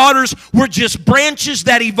two daughters were just branches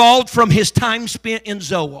that evolved from his time spent in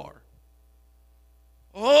Zoar.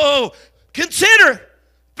 Oh, consider.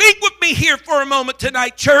 Think with me here for a moment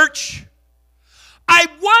tonight, church. I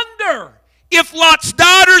wonder if Lot's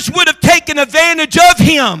daughters would have taken advantage of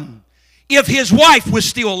him if his wife was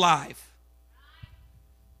still alive.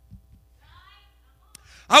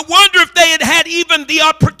 I wonder if they had had even the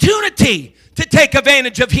opportunity to take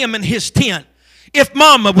advantage of him in his tent if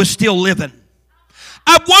Mama was still living.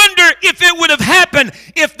 I wonder if it would have happened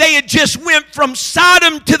if they had just went from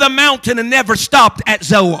Sodom to the mountain and never stopped at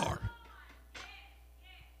Zoar.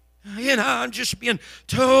 You know, I'm just being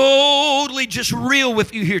totally just real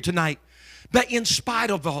with you here tonight. But in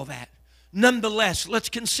spite of all that, nonetheless, let's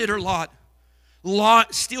consider Lot.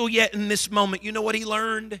 Lot, still yet in this moment, you know what he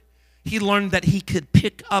learned? He learned that he could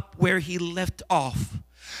pick up where he left off.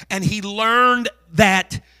 And he learned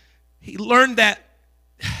that, you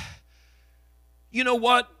know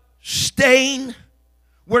what? Staying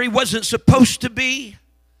where he wasn't supposed to be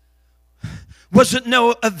wasn't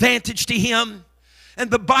no advantage to him. And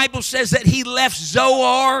the Bible says that he left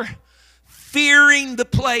Zoar fearing the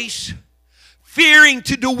place, fearing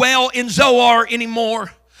to dwell in Zoar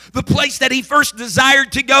anymore. The place that he first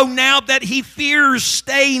desired to go, now that he fears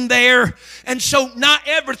staying there. And so not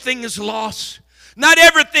everything is lost. Not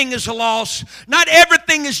everything is a loss. Not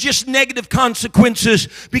everything is just negative consequences,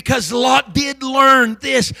 because Lot did learn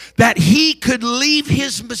this, that he could leave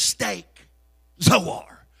his mistake,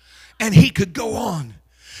 Zoar, and he could go on.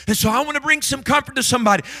 And so I want to bring some comfort to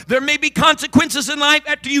somebody. There may be consequences in life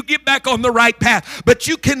after you get back on the right path, but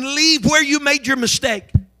you can leave where you made your mistake.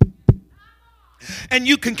 And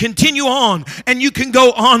you can continue on, and you can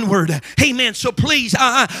go onward. Amen. So please,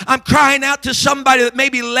 I'm crying out to somebody that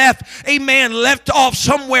maybe left off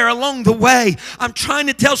somewhere along the way. I'm trying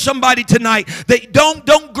to tell somebody tonight that don't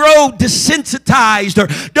grow desensitized, or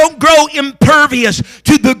don't grow impervious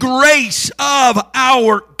to the grace of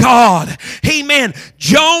our God. Amen.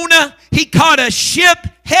 Jonah, he caught a ship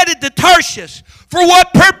headed to Tarshish. For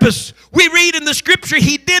what purpose? We read in the scripture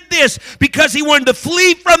he did this because he wanted to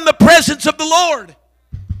flee from the presence of the Lord.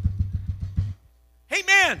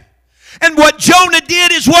 Amen. And what Jonah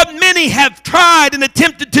did is what many have tried and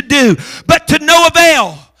attempted to do, but to no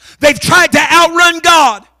avail. They've tried to outrun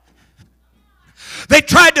God. They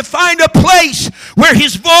tried to find a place where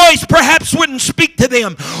his voice perhaps wouldn't speak to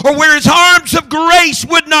them, or where his arms of grace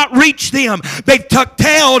would not reach them. They've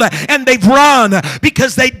tuck-tailed and they've run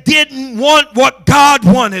because they didn't want what God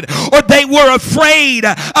wanted, or they were afraid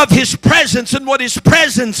of his presence and what his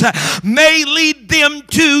presence may lead them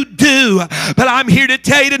to do. But I'm here to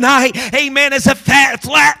tell you tonight, amen, as a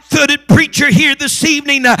flat-footed preacher here this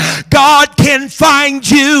evening, God can find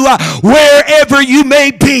you wherever you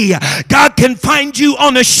may be. God can find you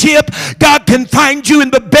on a ship. God can find you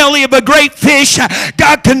in the belly of a great fish.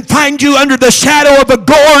 God can find you under the shadow of a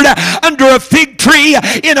gourd, under a fig tree,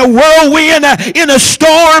 in a whirlwind, in a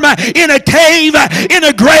storm, in a cave, in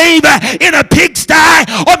a grave, in a pigsty,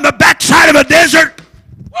 on the backside of a desert.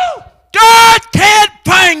 Woo! God can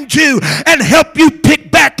find you and help you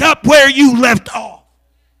pick back up where you left off.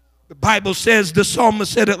 The Bible says, the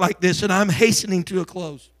psalmist said it like this, and I'm hastening to a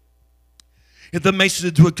close. If the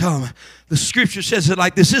message would come. The scripture says it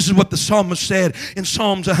like this. This is what the psalmist said in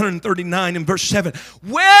Psalms 139 and verse 7.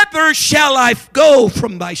 Whither shall I go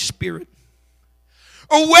from thy spirit?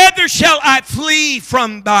 Or whither shall I flee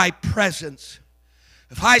from thy presence?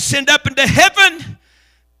 If I ascend up into heaven,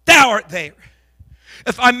 thou art there.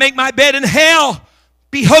 If I make my bed in hell,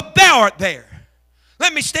 behold, thou art there.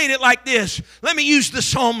 Let me state it like this. Let me use the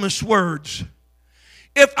psalmist's words.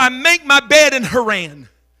 If I make my bed in Haran,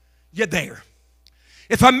 you're there.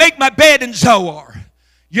 If I make my bed in Zoar,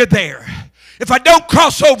 you're there. If I don't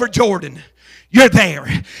cross over Jordan, you're there.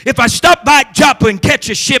 If I stop by Joppa and catch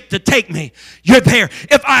a ship to take me, you're there.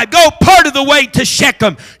 If I go part of the way to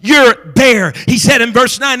Shechem, you're there. He said in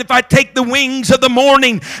verse 9, if I take the wings of the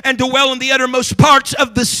morning and dwell in the uttermost parts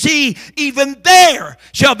of the sea, even there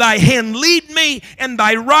shall thy hand lead me, and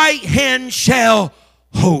thy right hand shall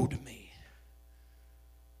hold me.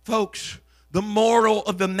 Folks, the moral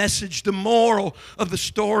of the message, the moral of the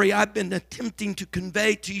story I've been attempting to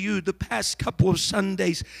convey to you the past couple of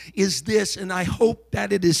Sundays is this, and I hope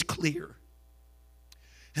that it is clear.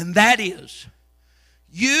 And that is,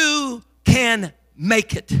 you can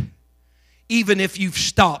make it even if you've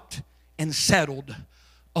stopped and settled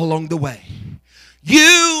along the way.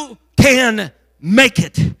 You can make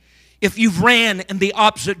it if you've ran in the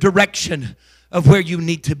opposite direction of where you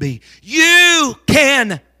need to be. You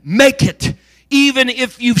can make it even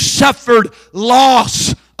if you've suffered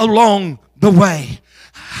loss along the way.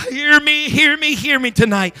 Hear me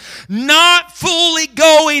tonight. Not fully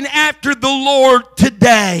going after the Lord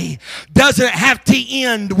today doesn't have to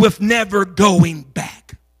end with never going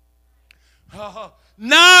back.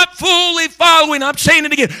 Not fully following, I'm saying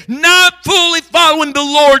it again, not fully following the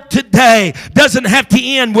Lord today doesn't have to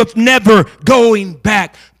end with never going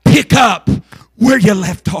back. Pick up where you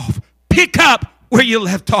left off. Pick up where you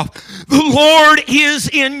left off. The Lord is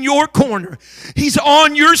in your corner. He's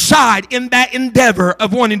on your side in that endeavor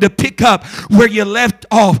of wanting to pick up where you left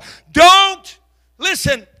off.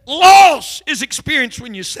 Listen, loss is experienced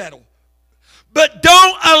when you settle. But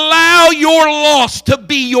don't allow your loss to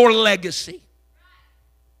be your legacy.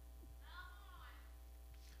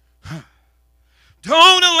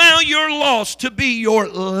 Don't allow your loss to be your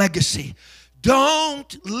legacy.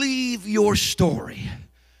 Don't leave your story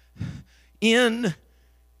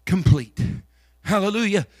incomplete.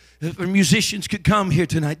 Hallelujah. If our musicians could come here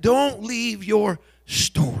tonight. Don't leave your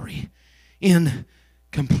story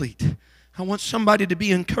incomplete. I want somebody to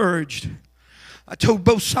be encouraged. I told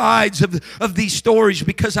both sides of these stories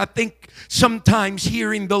because I think sometimes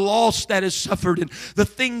hearing the loss that is suffered and the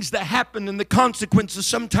things that happen and the consequences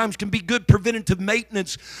sometimes can be good preventative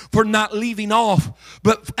maintenance for not leaving off.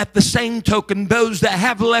 But at the same token, those that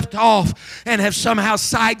have left off and have somehow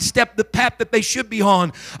sidestepped the path that they should be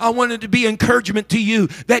on, I wanted to be encouragement to you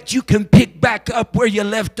that you can pick back up where you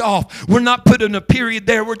left off. We're not putting a period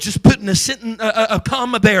there. We're just putting a sentence, a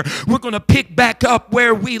comma there. We're going to pick back up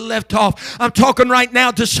where we left off. I'm talking right now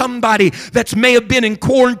to somebody that may have been in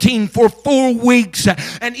quarantine for 4 weeks,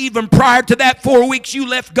 and even prior to that 4 weeks you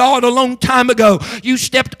left God a long time ago. You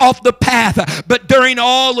stepped off the path, but during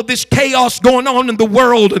all of this chaos going on in the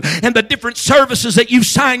world and the different services that you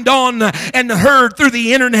signed on and heard through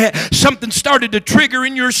the internet, something started to trigger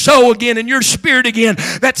in your soul again, in your spirit again,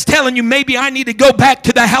 that's telling you maybe I need to go back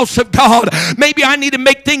to the house of God. Maybe I need to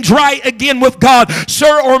make things right again with God.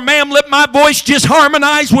 Sir or ma'am, let my voice just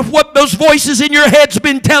harmonize with what those voices in your head's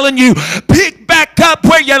been telling you. Pick back up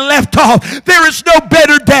where you left off. There is no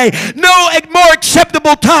better day, no more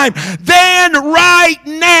acceptable time than right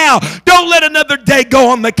now. Don't let another day go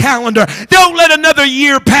on the calendar. Don't let another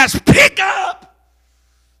year pass. Pick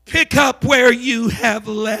up where you have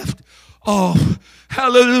left off.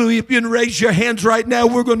 Hallelujah. If you can raise your hands right now,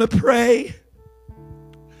 we're going to pray.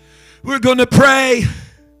 We're going to pray.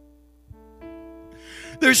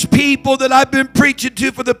 There's people that I've been preaching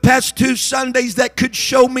to for the past 2 Sundays that could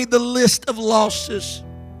show me the list of losses.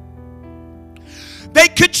 They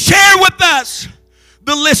could share with us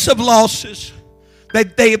the list of losses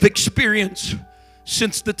that they have experienced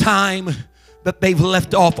since the time that they've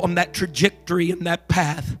left off on that trajectory and that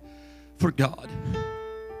path for God.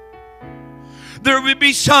 There would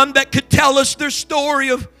be some that could tell us their story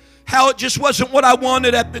of how it just wasn't what I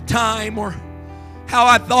wanted at the time, or how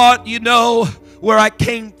I thought, where I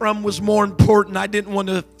came from was more important. I didn't want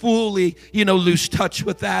to fully, lose touch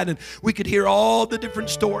with that. And we could hear all the different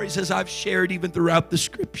stories as I've shared even throughout the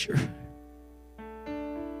scripture.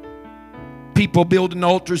 People building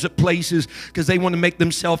altars at places because they want to make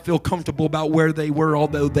themselves feel comfortable about where they were,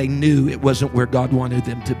 although they knew it wasn't where God wanted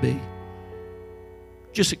them to be.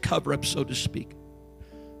 Just a cover-up, so to speak.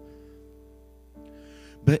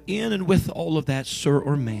 But in and with all of that, sir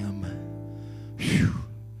or ma'am,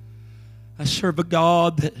 I serve a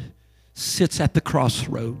God that sits at the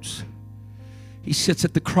crossroads. He sits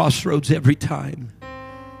at the crossroads every time.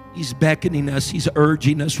 He's beckoning us. He's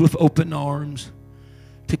urging us with open arms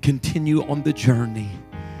to continue on the journey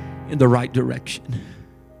in the right direction.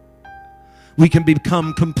 We can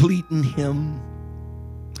become complete in Him.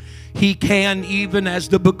 He can, even as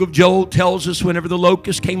the book of Joel tells us, whenever the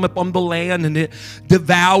locust came up on the land and it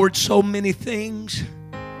devoured so many things,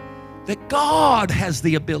 that God has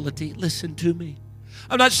the ability. Listen to me.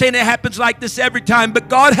 I'm not saying it happens like this every time, but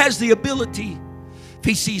God has the ability, if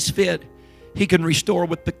He sees fit, He can restore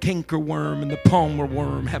what the cankerworm and the palmer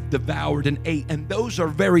worm have devoured and ate. And those are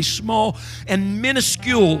very small and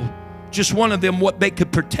minuscule, just one of them, what they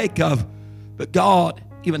could partake of. But God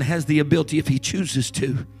even has the ability, if He chooses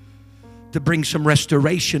to bring some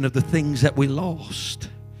restoration of the things that we lost.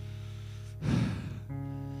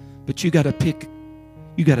 But you got to pick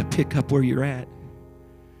up where you're at,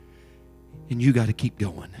 and you got to keep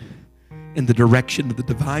going in the direction of the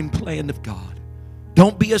divine plan of God.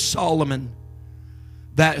 Don't be a Solomon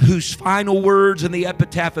whose final words in the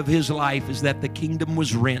epitaph of his life is that the kingdom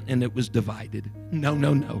was rent and it was divided. No,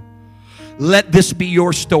 no, no. Let this be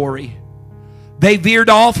your story. They veered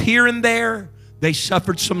off here and there. They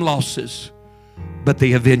suffered some losses, but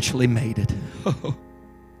they eventually made it. Oh,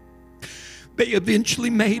 they eventually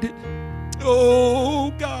made it. Oh,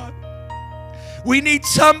 God. We need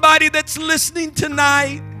somebody that's listening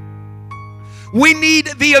tonight. We need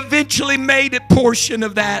the eventually made it portion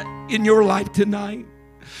of that in your life tonight.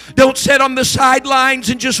 Don't sit on the sidelines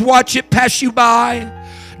and just watch it pass you by.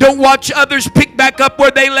 Don't watch others pick back up where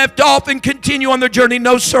they left off and continue on their journey.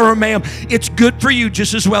 No, sir or ma'am. It's good for you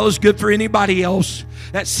just as well as good for anybody else.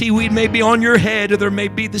 That seaweed may be on your head, or there may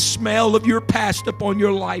be the smell of your past upon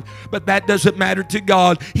your life, but that doesn't matter to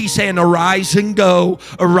God. He's saying, arise and go,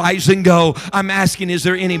 arise and go. I'm asking, is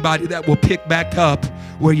there anybody that will pick back up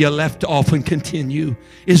where you left off and continue?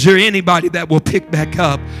 Is there anybody that will pick back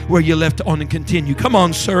up where you left on and continue? Come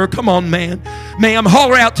on, sir. Come on, man. Ma'am,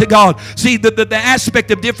 holler out to God. See, the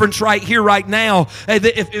aspect of difference right here, right now,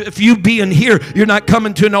 if you being here, you're not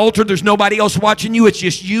coming to an altar, there's nobody else watching you. It's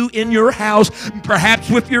just you in your house, perhaps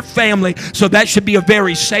with your family. So that should be a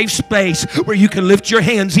very safe space where you can lift your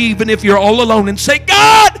hands even if you're all alone and say,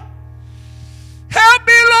 God, help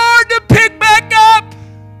me, Lord, to pick back up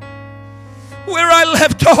where I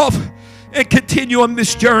left off and continue on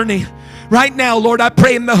this journey. Right now, Lord, I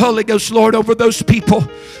pray in the Holy Ghost, Lord, over those people,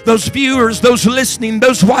 those viewers, those listening,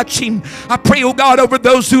 those watching. I pray, oh God, over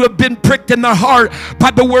those who have been pricked in their heart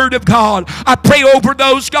by the Word of God. I pray over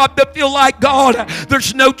those, God, that feel like, God,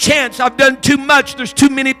 there's no chance. I've done too much. There's too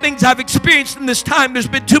many things I've experienced in this time. There's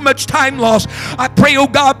been too much time lost. I pray, oh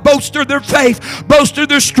God, bolster their faith, bolster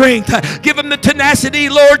their strength. Give them the tenacity,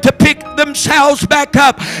 Lord, to pick themselves back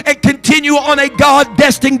up and continue on a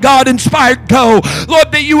God-destined, God-inspired go,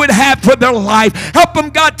 Lord, that you would have for their life. Help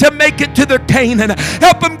them, God, to make it to their Canaan.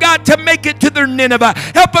 Help them, God, to make it to their Nineveh.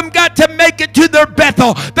 Help them, God, to make it to their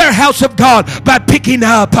Bethel, their house of God, by picking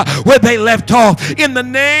up where they left off. In the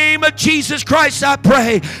name of Jesus Christ, I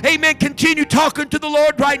pray. Amen. Continue talking to the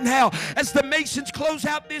Lord right now as the Masons close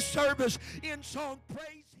out this service in song.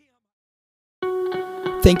 Praise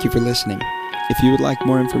Him. Thank you for listening. If you would like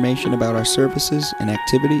more information about our services and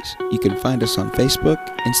activities, you can find us on Facebook,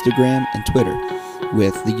 Instagram, and Twitter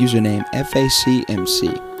with the username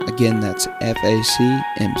FACMC. Again, that's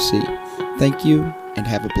FACMC. Thank you, and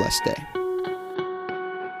have a blessed day.